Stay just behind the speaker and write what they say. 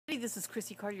this is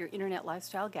Chrissy Carter, your internet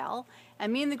lifestyle gal,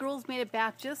 and me and the girls made it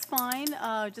back just fine.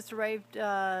 Just arrived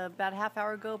about a half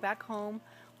hour ago back home.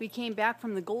 We came back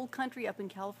from the Gold Country up in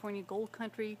California, Gold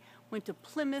Country, went to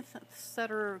Plymouth,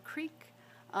 Sutter Creek,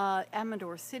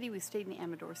 Amador City. We stayed in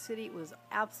Amador City. It was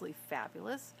absolutely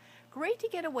fabulous. Great to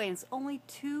get away, and it's only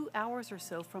 2 hours or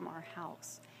so from our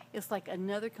house. It's like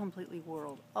another completely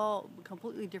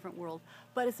completely different world.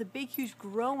 But it's a big, huge,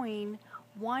 growing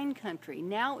wine country.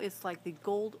 Now it's like the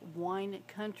gold wine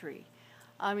country.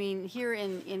 I mean, here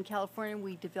in California,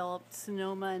 we developed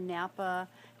Sonoma, Napa,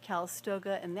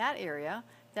 Calistoga, and that area.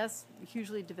 That's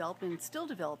hugely developed and still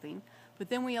developing. But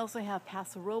then we also have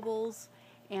Paso Robles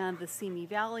and the Simi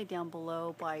Valley down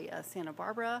below by Santa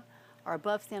Barbara, or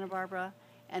above Santa Barbara,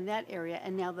 and that area.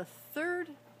 And now the third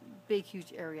big,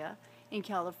 huge area in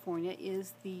California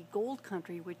is the Gold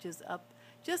Country, which is up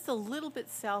just a little bit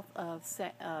south of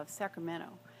Sacramento.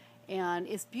 And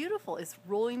it's beautiful. It's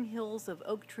rolling hills of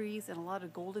oak trees and a lot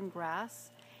of golden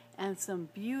grass and some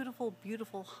beautiful,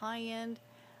 beautiful high-end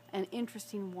and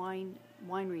interesting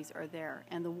wineries are there.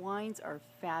 And the wines are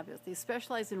fabulous. They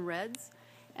specialize in reds,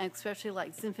 and especially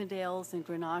like Zinfandels and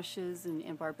Grenaches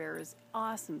and Barberas.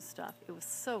 Awesome stuff. It was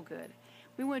so good.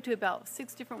 We went to about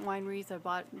 6 different wineries. I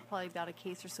bought probably about a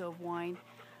case or so of wine.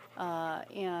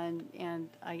 And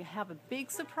I have a big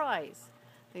surprise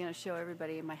I'm going to show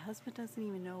everybody, and my husband doesn't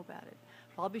even know about it.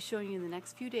 I'll be showing you in the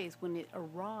next few days when it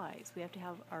arrives. We have to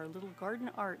have our little garden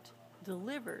art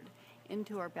delivered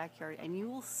into our backyard, and you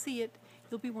will see it.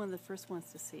 You'll be one of the first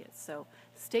ones to see it. So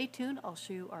stay tuned. I'll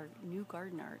show you our new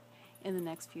garden art in the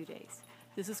next few days.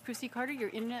 This is Chrissy Carter, your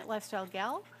internet lifestyle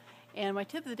gal. And my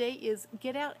tip of the day is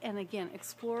get out and, again,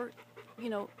 explore,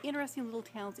 interesting little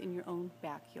towns in your own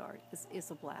backyard.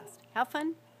 It's a blast. Have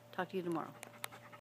fun. Talk to you tomorrow.